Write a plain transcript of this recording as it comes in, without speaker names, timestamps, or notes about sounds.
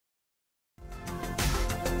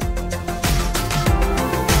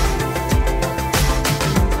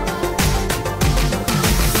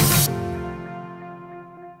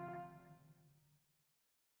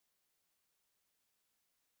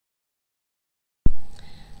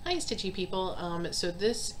Hi Stitchy people. So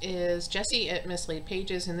this is Jessie at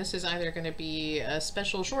mislaidpages, and this is either going to be a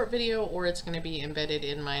special short video or it's going to be embedded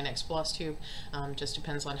in my next Flosstube. Just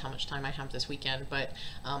depends on how much time I have this weekend, but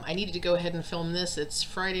I needed to go ahead and film this. It's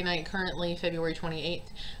Friday night currently, February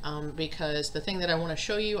 28th, because the thing that I want to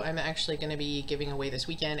show you I'm actually going to be giving away this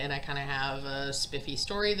weekend, and I kind of have a spiffy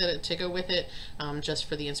story to go with it, just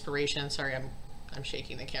for the inspiration. Sorry, I'm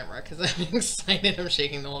shaking the camera because I'm excited. I'm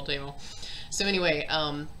shaking the whole table. So anyway,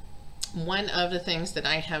 one of the things that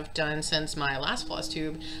I have done since my last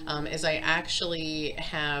Flosstube is I actually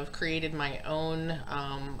have created my own,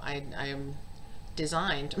 I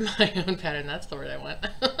designed my own pattern. That's the word I want.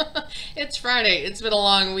 It's Friday. It's been a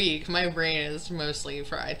long week. My brain is mostly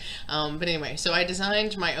fried. But anyway, so I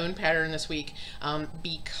designed my own pattern this week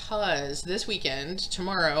because this weekend,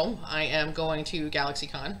 tomorrow, I am going to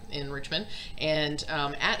GalaxyCon in Richmond, and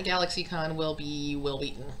at GalaxyCon will be Wil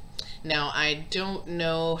Wheaton. Now, I don't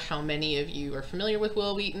know how many of you are familiar with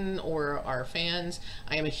Wil Wheaton or are fans.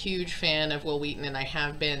 I am a huge fan of Wil Wheaton, and I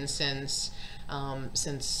have been since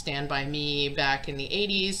Stand By Me back in the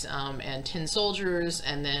 80s, and Tin Soldiers,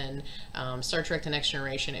 and then Star Trek The Next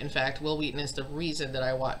Generation. In fact, Wil Wheaton is the reason that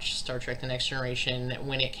I watched Star Trek The Next Generation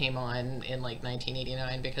when it came on in like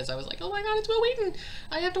 1989, because I was like, oh my god, it's Wil Wheaton!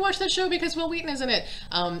 I have to watch that show because Wil Wheaton is in it.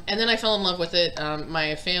 And then I fell in love with it.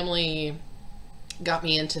 My family got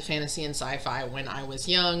me into fantasy and sci-fi when I was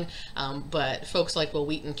young, but folks like Wil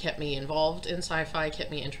Wheaton kept me involved in sci-fi,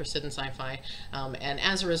 kept me interested in sci-fi, and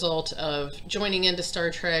as a result of joining into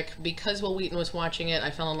Star Trek, because Wil Wheaton was watching it,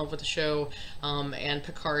 I fell in love with the show, and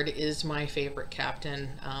Picard is my favorite captain.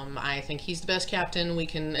 I think he's the best captain. We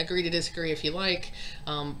can agree to disagree if you like,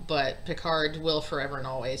 but Picard will forever and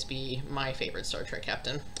always be my favorite Star Trek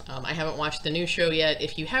captain. I haven't watched the new show yet.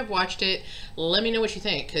 If you have watched it, let me know what you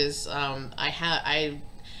think, because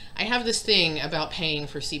I have this thing about paying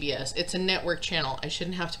for CBS. It's a network channel. I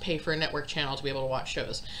shouldn't have to pay for a network channel to be able to watch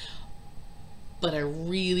shows. But I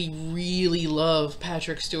really, really love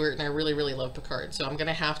Patrick Stewart, and I really, really love Picard. So I'm going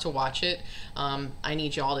to have to watch it. I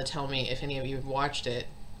need y'all to tell me, if any of you have watched it,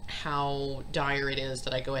 how dire it is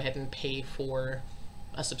that I go ahead and pay for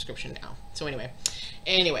a subscription now. So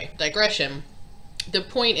anyway, digression. The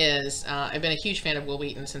point is, I've been a huge fan of Wil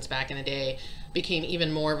Wheaton since back in the day. Became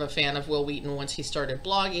even more of a fan of Wil Wheaton once he started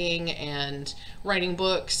blogging and writing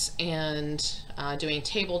books and doing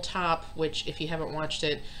tabletop, which if you haven't watched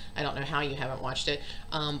it, I don't know how you haven't watched it,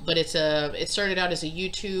 but it started out as a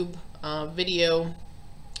YouTube video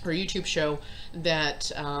or YouTube show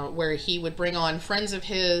that where he would bring on friends of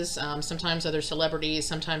his, sometimes other celebrities,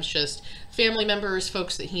 sometimes just family members,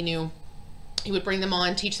 folks that he knew. He would bring them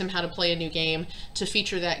on, teach them how to play a new game, to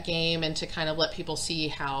feature that game, and to kind of let people see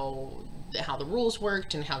how the rules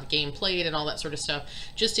worked and how the game played and all that sort of stuff,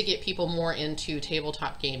 just to get people more into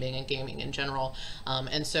tabletop gaming and gaming in general.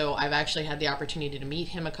 And so I've actually had the opportunity to meet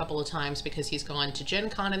him a couple of times because he's gone to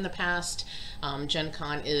Gen Con in the past. Gen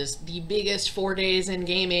Con is the biggest 4 days in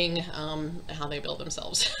gaming, how they build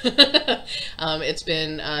themselves. It's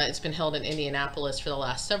been held in Indianapolis for the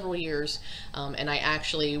last several years, and I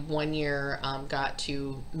actually one year got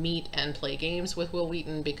to meet and play games with Wil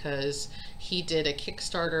Wheaton because he did a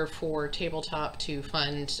Kickstarter for tabletop to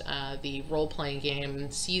fund the role-playing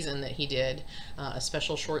game season that he did, a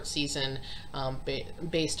special short season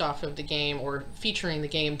based off of the game, or featuring the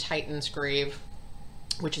game Titan's Grave,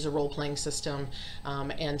 which is a role-playing system.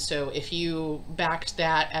 And so if you backed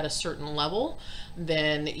that at a certain level,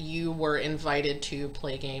 then you were invited to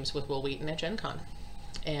play games with Wil Wheaton at Gen Con.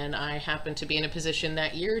 And I happened to be in a position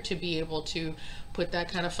that year to be able to put that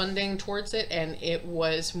kind of funding towards it, and it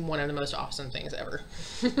was one of the most awesome things ever.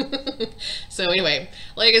 So anyway,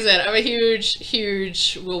 like I said, I'm a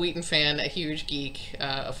huge Wil Wheaton fan, a huge geek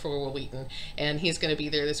for Wil Wheaton, and he's going to be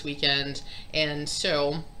there this weekend. And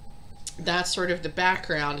so that's sort of the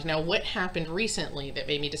background. Now, what happened recently that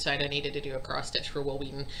made me decide I needed to do a cross stitch for Wil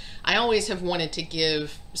Wheaton? I always have wanted to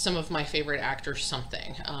give some of my favorite actors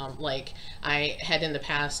something. Like I had in the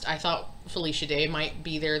past, I thought Felicia Day might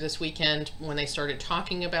be there this weekend when they started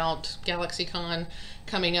talking about GalaxyCon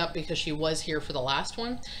coming up, because she was here for the last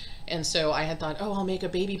one. And so I had thought, oh, I'll make a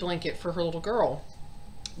baby blanket for her little girl.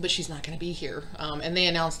 But she's not going to be here. And they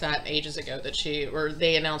announced that ages ago that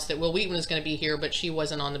they announced that Wil Wheaton was going to be here, but she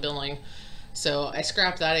wasn't on the billing. So I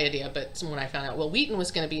scrapped that idea. But when I found out Wil Wheaton was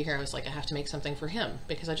going to be here, I was like, I have to make something for him,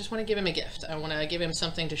 because I just want to give him a gift. I want to give him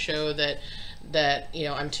something to show that you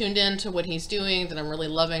know, I'm tuned in to what he's doing, that I'm really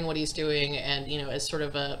loving what he's doing, and, you know, as sort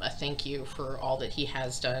of a thank you for all that he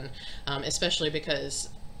has done, especially because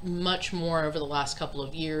much more over the last couple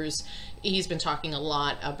of years. He's been talking a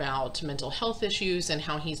lot about mental health issues and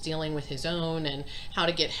how he's dealing with his own and how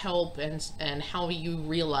to get help and how you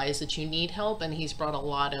realize that you need help. And he's brought a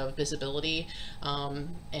lot of visibility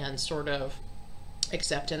and sort of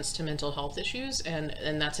acceptance to mental health issues,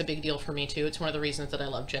 and that's a big deal for me too. It's one of the reasons that I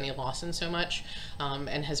love Jenny Lawson so much,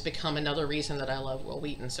 and has become another reason that I love Will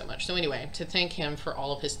Wheaton so much. So anyway, to thank him for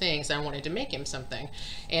all of his things, I wanted to make him something.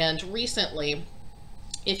 And recently,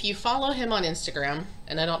 if you follow him on Instagram,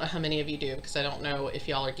 and I don't know how many of you do because I don't know if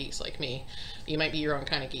y'all are geeks like me, you might be your own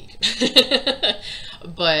kind of geek,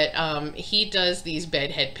 but he does these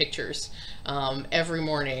bedhead pictures every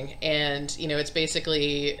morning, and you know, it's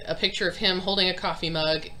basically a picture of him holding a coffee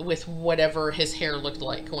mug with whatever his hair looked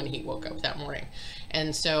like when he woke up that morning.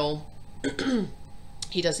 And so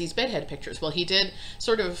he does these bedhead pictures. Well, he did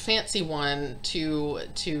sort of a fancy one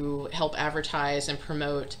to help advertise and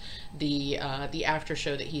promote the after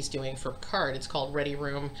show that he's doing for Picard. It's called Ready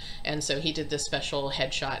Room, and so he did this special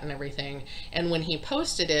headshot and everything. And when he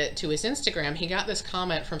posted it to his Instagram, he got this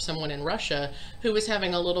comment from someone in Russia who was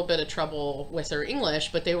having a little bit of trouble with her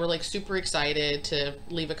English, but they were like super excited to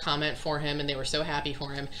leave a comment for him, and they were so happy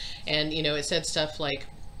for him. And you know, it said stuff like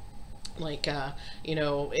you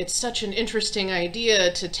know, it's such an interesting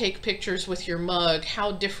idea to take pictures with your mug,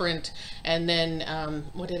 how different. And then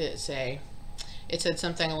what did it say? It said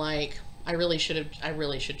something like, I really should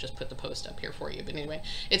just put the post up here for you, but anyway,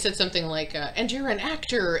 it said something like and you're an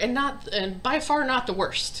actor and by far not the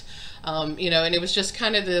worst. You know, and it was just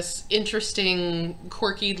kind of this interesting,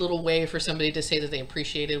 quirky little way for somebody to say that they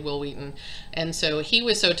appreciated Will Wheaton. And so he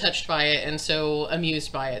was so touched by it and so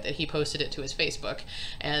amused by it that he posted it to his Facebook.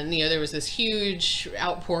 And, you know, there was this huge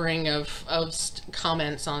outpouring of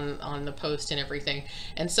comments on the post and everything.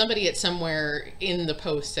 And somebody at somewhere in the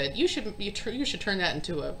post said, you should turn that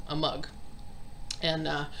into a mug. And,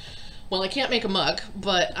 well, I can't make a mug,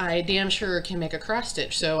 but I damn sure can make a cross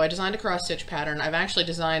stitch. So I designed a cross stitch pattern. I've actually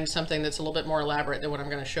designed something that's a little bit more elaborate than what I'm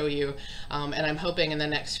going to show you. And I'm hoping in the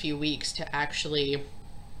next few weeks to actually,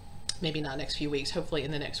 maybe not next few weeks, hopefully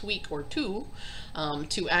in the next week or two,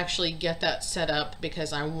 to actually get that set up,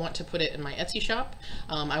 because I want to put it in my Etsy shop.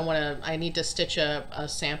 I need to stitch a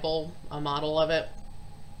sample, a model of it,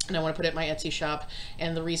 and I want to put it in my Etsy shop.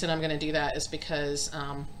 And the reason I'm going to do that is because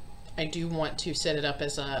I do want to set it up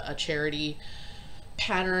as a charity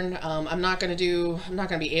pattern. I'm not going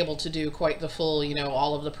to be able to do quite the full, you know,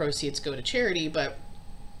 all of the proceeds go to charity, but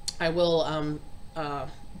I will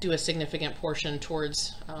do a significant portion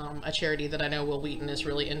towards a charity that I know Will Wheaton is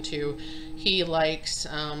really into. He likes,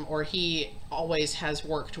 or he always has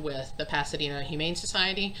worked with the Pasadena Humane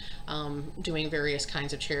Society, doing various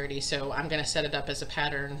kinds of charity. So I'm going to set it up as a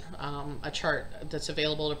pattern, a chart that's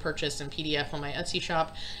available to purchase in PDF on my Etsy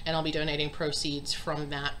shop, and I'll be donating proceeds from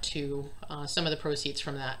that to, some of the proceeds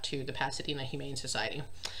from that to the Pasadena Humane Society.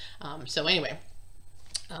 So anyway,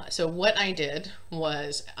 so what I did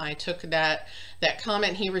was I took that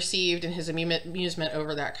comment he received and his amusement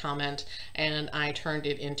over that comment, and I turned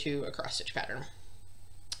it into a cross stitch pattern.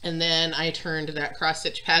 And then I turned that cross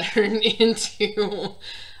stitch pattern into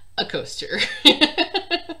a coaster.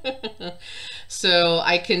 So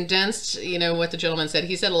I condensed, you know, what the gentleman said.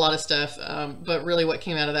 He said a lot of stuff, but really what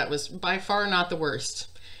came out of that was by far not the worst.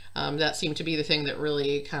 That seemed to be the thing that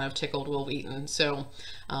really kind of tickled Will Wheaton. So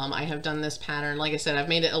I have done this pattern. Like I said, I've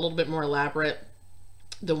made it a little bit more elaborate,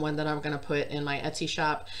 the one that I'm going to put in my Etsy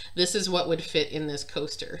shop. This is what would fit in this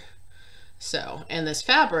coaster. So, and this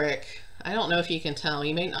fabric, I don't know if you can tell,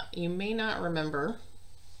 you may not remember,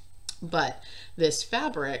 but this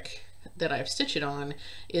fabric that I've stitched it on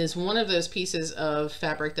is one of those pieces of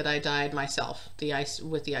fabric that I dyed myself,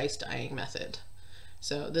 with the ice dyeing method.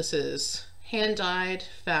 So this is hand dyed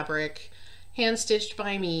fabric, hand stitched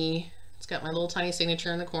by me. It's got my little tiny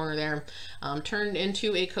signature in the corner there, turned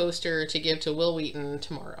into a coaster to give to Will Wheaton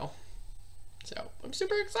tomorrow. So I'm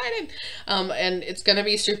super excited. And it's going to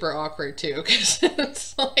be super awkward too, because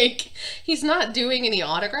it's like he's not doing any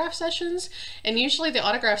autograph sessions. And usually the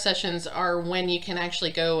autograph sessions are when you can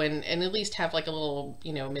actually go and at least have like a little,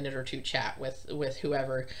 you know, minute or two chat with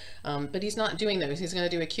whoever. But he's not doing those. He's going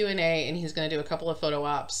to do a Q&A, and he's going to do a couple of photo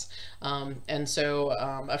ops. And so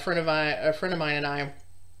a friend of mine and I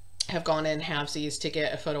have gone in halvesies to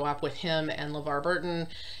get a photo op with him and LeVar Burton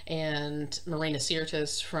and Marina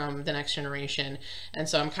Sirtis from The Next Generation. And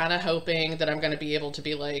so I'm kind of hoping that I'm going to be able to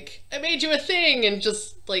be like, I made you a thing, and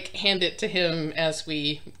just like hand it to him as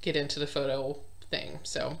we get into the photo thing.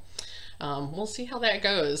 So we'll see how that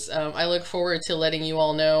goes. I look forward to letting you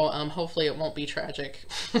all know. Hopefully it won't be tragic.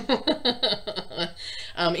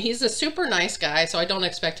 He's a super nice guy, so I don't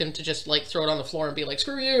expect him to just like throw it on the floor and be like,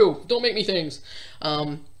 screw you, don't make me things.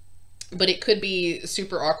 But it could be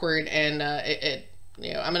super awkward, and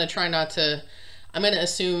you know, I'm gonna try not to. I'm gonna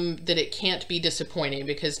assume that it can't be disappointing,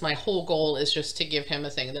 because my whole goal is just to give him a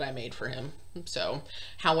thing that I made for him. So,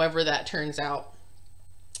 however that turns out,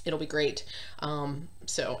 it'll be great.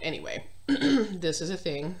 So anyway, this is a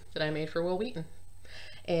thing that I made for Will Wheaton.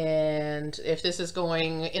 And if this is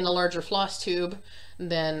going in a larger Flosstube,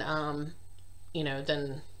 then, you know,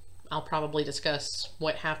 then I'll probably discuss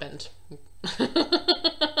what happened.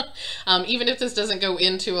 Even if this doesn't go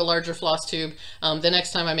into a larger Flosstube, the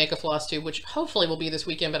next time I make a Flosstube, which hopefully will be this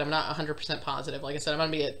weekend, but I'm not 100% positive. Like I said, I'm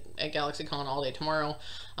going to be at GalaxyCon all day tomorrow.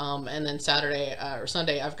 And then Saturday or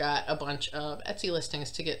Sunday, I've got a bunch of Etsy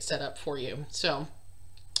listings to get set up for you. So,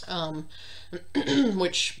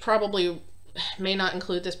 which probably may not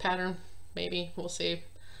include this pattern. Maybe. We'll see.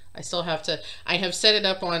 I still have to, I have set it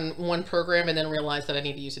up on one program and then realized that I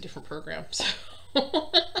need to use a different program. So,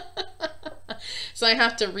 so I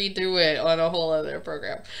have to redo it on a whole other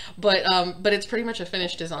program. But it's pretty much a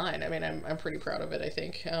finished design. I mean, I'm pretty proud of it, I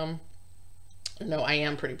think. No, I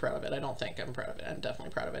am pretty proud of it. I don't think I'm proud of it. I'm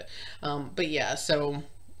definitely proud of it. But yeah, so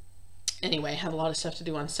anyway, I have a lot of stuff to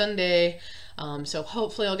do on Sunday. So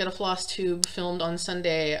hopefully I'll get a Flosstube filmed on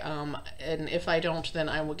Sunday. And if I don't, then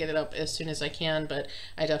I will get it up as soon as I can. But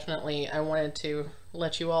I wanted to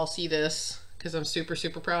let you all see this because I'm super,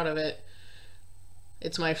 super proud of it.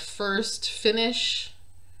 It's my first finish,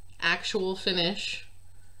 actual finish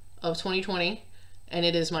of 2020. And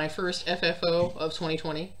it is my first FFO of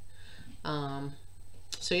 2020.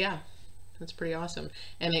 So yeah. That's pretty awesome.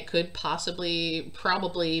 And it could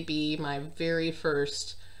probably be my very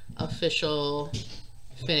first official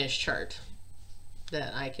finish chart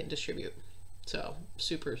that I can distribute. So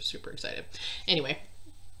super, super excited. Anyway,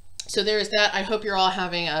 so there's that. I hope you're all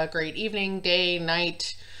having a great evening, day,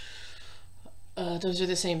 night. Those are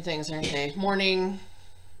the same things, aren't they? Morning,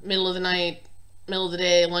 middle of the night, middle of the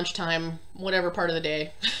day, lunchtime, whatever part of the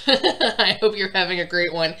day. I hope you're having a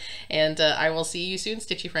great one, and I will see you soon,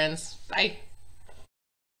 Stitchy friends. Bye.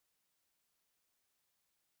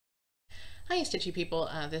 Hi, Stitchy people.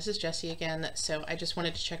 This is Jessie again. So I just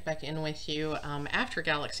wanted to check back in with you after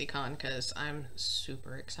GalaxyCon because I'm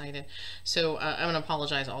super excited. So I'm going to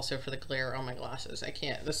apologize also for the glare on my glasses. I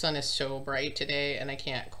can't, the sun is so bright today and I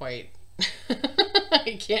can't quite,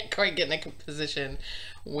 I can't quite get in a position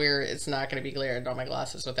where it's not going to be glared on my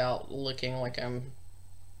glasses without looking like I'm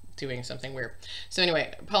doing something weird. So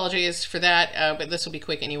anyway, apologies for that, but this will be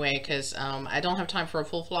quick anyway because I don't have time for a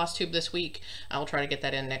full Flosstube this week. I'll try to get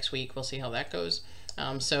that in next week. We'll see how that goes.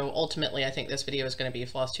 So ultimately, I think this video is going to be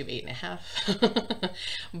Flosstube 8.5.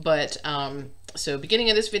 But so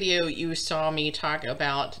beginning of this video, you saw me talk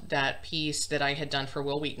about that piece that I had done for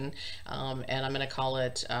Will Wheaton, and I'm going to call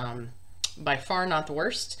it By Far Not the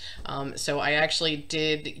Worst. So I actually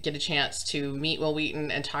did get a chance to meet Will Wheaton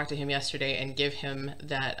and talk to him yesterday and give him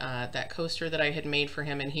that that coaster that I had made for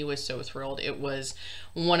him, and he was so thrilled. It was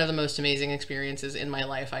one of the most amazing experiences in my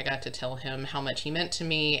life. I got to tell him how much he meant to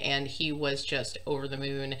me, and he was just over the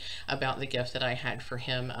moon about the gift that I had for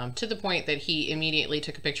him, to the point that he immediately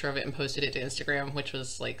took a picture of it and posted it to Instagram, which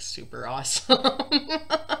was like super awesome.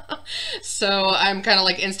 So I'm kind of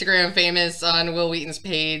like Instagram famous on Will Wheaton's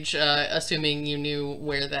page, assuming you knew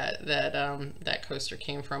where that coaster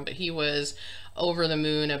came from. But he was over the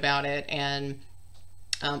moon about it, and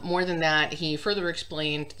more than that, he further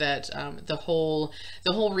explained that the whole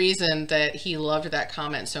reason that he loved that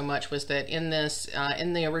comment so much was that in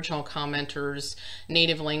the original commenter's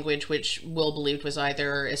native language, which Will believed was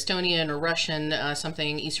either Estonian or Russian,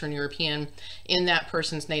 something Eastern European, in that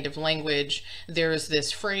person's native language, there's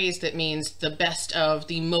this phrase that means the best of,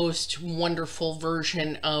 the most wonderful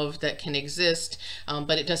version of that can exist,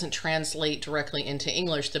 but it doesn't translate directly into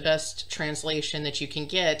English. The best translation that you can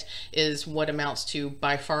get is what amounts to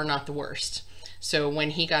by far not the worst. So when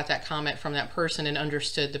he got that comment from that person and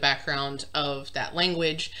understood the background of that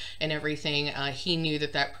language and everything, he knew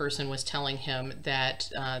that that person was telling him that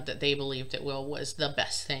that they believed that Will was the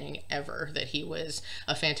best thing ever, that he was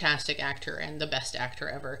a fantastic actor and the best actor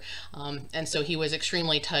ever. And so he was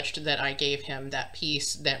extremely touched that I gave him that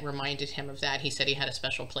piece that reminded him of that. He said he had a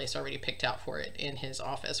special place already picked out for it in his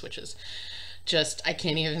office, which is just, I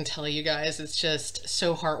can't even tell you guys, it's just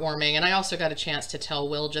so heartwarming. And I also got a chance to tell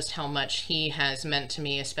Will just how much he has meant to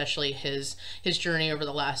me, especially his journey over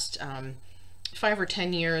the last 5 or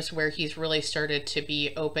 10 years, where he's really started to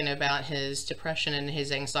be open about his depression and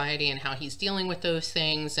his anxiety and how he's dealing with those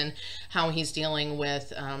things, and how he's dealing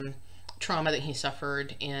with trauma that he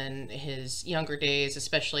suffered in his younger days,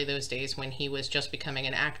 especially those days when he was just becoming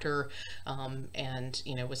an actor, and,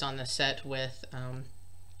 you know, was on the set with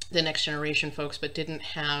the Next Generation folks, but he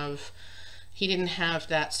didn't have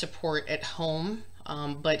that support at home.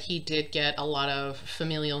 But he did get a lot of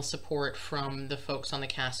familial support from the folks on the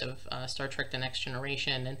cast of Star Trek: The Next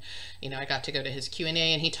Generation. And, you know, I got to go to his Q&A,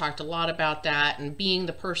 and he talked a lot about that and being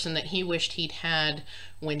the person that he wished he'd had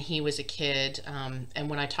when he was a kid. And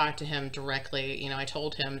when I talked to him directly, you know, I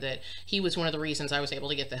told him that he was one of the reasons I was able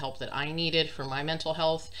to get the help that I needed for my mental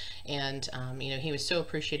health. And, you know, he was so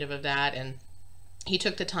appreciative of that. And he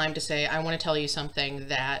took the time to say, I want to tell you something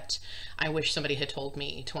that I wish somebody had told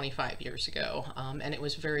me 25 years ago. And it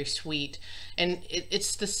was very sweet. And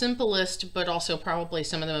it's the simplest, but also probably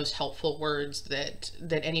some of the most helpful words that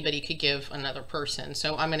anybody could give another person.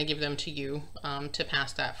 So I'm going to give them to you to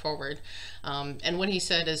pass that forward. And what he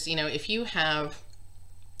said is, you know, if you have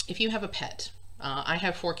a pet, I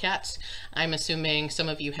have 4 cats. I'm assuming some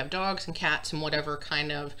of you have dogs and cats and whatever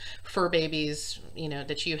kind of fur babies, you know,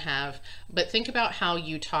 that you have. But think about how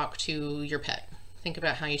you talk to your pet. Think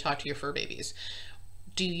about how you talk to your fur babies.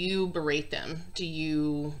 Do you berate them? Do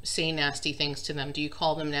you say nasty things to them? Do you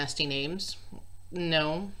call them nasty names?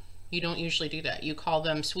 No. You don't usually do that. You call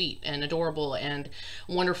them sweet and adorable and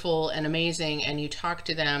wonderful and amazing, and you talk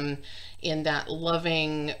to them in that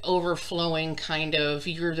loving, overflowing kind of,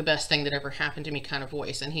 you're the best thing that ever happened to me kind of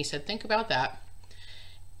voice. And he said, think about that,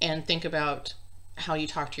 and think about how you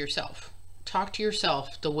talk to yourself. Talk to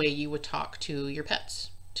yourself the way you would talk to your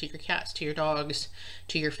pets, to your cats, to your dogs,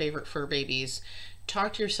 to your favorite fur babies.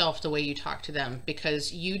 Talk to yourself the way you talk to them,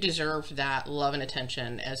 because you deserve that love and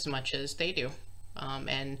attention as much as they do.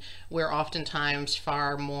 And we're oftentimes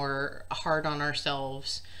far more hard on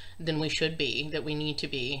ourselves than we should be, that we need to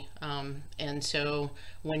be. And so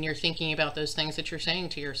when you're thinking about those things that you're saying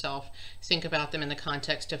to yourself, think about them in the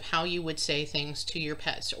context of how you would say things to your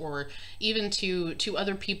pets, or even to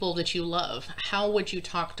other people that you love. How would you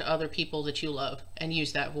talk to other people that you love, and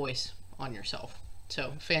use that voice on yourself?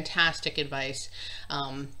 So fantastic advice.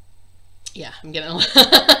 Yeah, I'm getting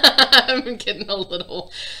a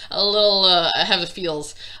little, I have the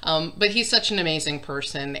feels, but he's such an amazing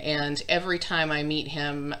person, and every time I meet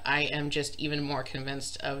him, I am just even more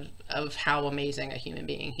convinced of how amazing a human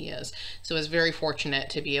being he is. So I was very fortunate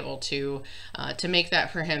to be able to make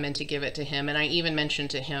that for him and to give it to him. And I even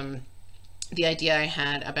mentioned to him the idea I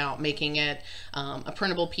had about making it a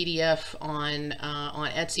printable PDF on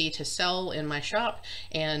Etsy to sell in my shop,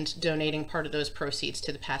 and donating part of those proceeds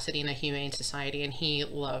to the Pasadena Humane Society, and he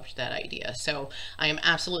loved that idea. So I am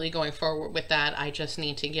absolutely going forward with that. I just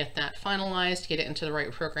need to get that finalized, get it into the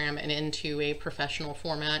right program and into a professional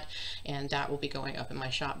format, and that will be going up in my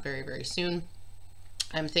shop very, very soon.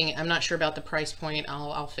 I'm not sure about the price point.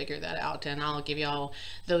 I'll figure that out, and I'll give you all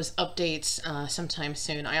those updates sometime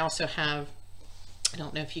soon. I also have, I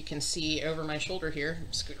don't know if you can see over my shoulder here.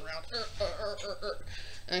 Scoot around.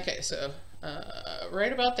 Okay, so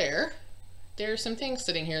right about there, there's some things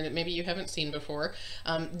sitting here that maybe you haven't seen before.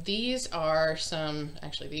 These are some,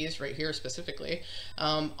 actually these right here specifically,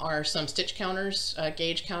 are some stitch counters,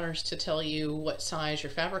 gauge counters to tell you what size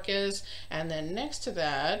your fabric is. And then next to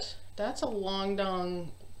that, that's a long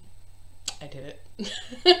dong, I did it.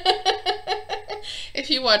 If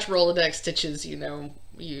you watch Rolodex stitches, you know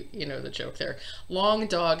the joke there. Long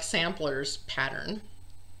dog samplers pattern.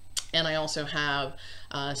 And I also have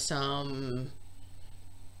some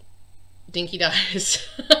Dinky Dies,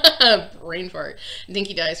 brain fart,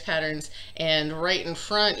 Dinky Dies patterns. And right in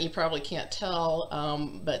front, you probably can't tell,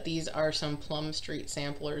 but these are some Plum Street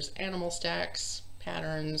samplers, animal stacks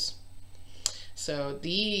patterns. So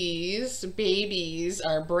these babies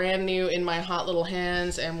are brand new in my hot little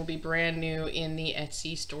hands, and will be brand new in the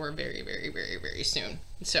Etsy store very, very, very, very soon.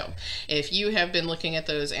 So if you have been looking at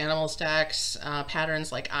those animal stacks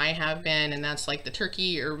patterns like I have been, and that's like the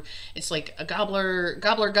turkey, or it's like a gobbler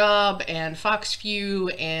gob and fox few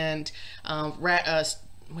and what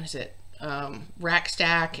is it? Rack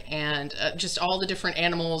stack, and just all the different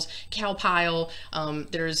animals, cow pile.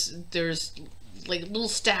 There's like little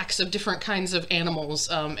stacks of different kinds of animals,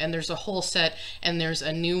 and there's a whole set, and there's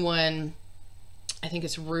a new one. I think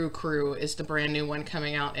it's Roo Crew is the brand new one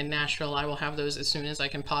coming out in Nashville. I will have those as soon as I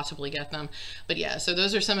can possibly get them. But yeah, so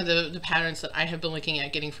those are some of the patterns that I have been looking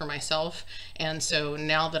at getting for myself. And so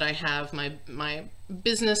now that I have my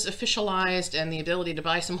business officialized and the ability to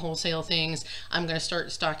buy some wholesale things, I'm going to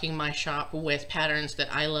start stocking my shop with patterns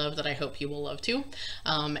that I love, that I hope you will love too.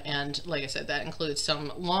 And like I said, that includes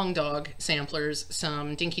some long dog samplers,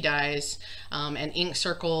 some dinky dyes, and ink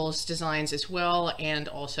circles designs as well, and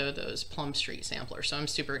also those Plum Street samplers. So I'm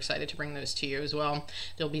super excited to bring those to you as well.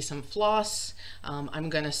 There'll be some floss. I'm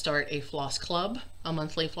going to start a floss club, a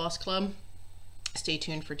monthly floss club. Stay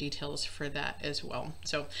tuned for details for that as well.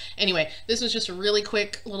 So anyway, this was just a really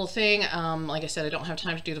quick little thing. Like I said, I don't have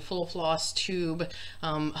time to do the full floss tube.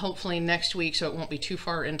 Hopefully next week, so it won't be too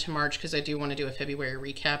far into March, because I do want to do a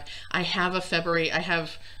February recap. I have a February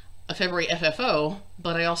FFO,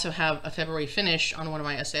 but I also have a February finish on one of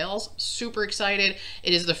my SALs. Super excited.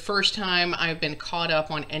 It is the first time I've been caught up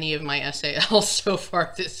on any of my SALs so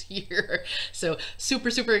far this year. So super,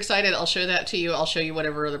 super excited. I'll show that to you. I'll show you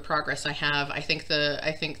whatever other progress I have. I think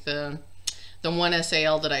the one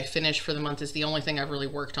SAL that I finished for the month is the only thing I've really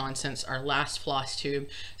worked on since our last floss tube.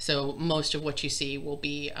 So most of what you see will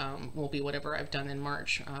be whatever I've done in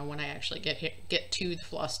March when I actually get to the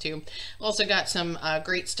floss tube. Also got some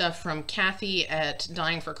great stuff from Kathy at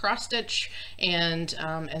Dying for Cross Stitch, and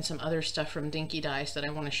some other stuff from Dinky Dice that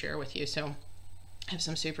I want to share with you. So I have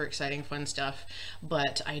some super exciting fun stuff,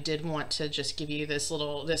 but I did want to just give you this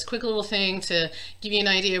quick little thing to give you an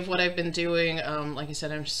idea of what I've been doing. Like I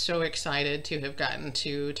said, I'm so excited to have gotten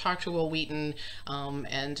to talk to Will Wheaton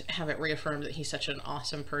and have it reaffirmed that he's such an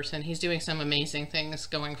awesome person. He's doing some amazing things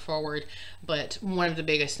going forward, but one of the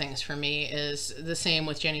biggest things for me is the same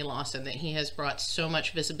with Jenny Lawson, that he has brought so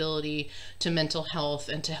much visibility to mental health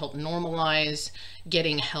and to help normalize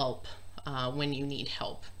getting help when you need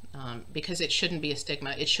help. Because it shouldn't be a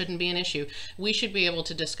stigma. It shouldn't be an issue. We should be able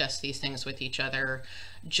to discuss these things with each other,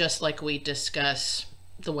 just like we discuss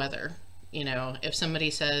the weather. You know, if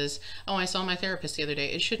somebody says, oh, I saw my therapist the other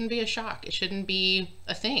day, it shouldn't be a shock. It shouldn't be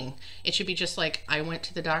a thing. It should be just like, I went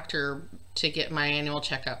to the doctor to get my annual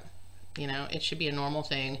checkup. You know, it should be a normal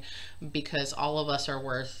thing, because all of us are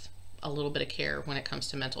worth a little bit of care when it comes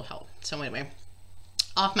to mental health. So anyway,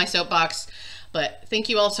 off my soapbox. But thank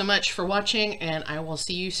you all so much for watching, and I will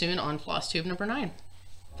see you soon on floss tube number 9.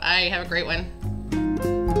 Bye, have a great one.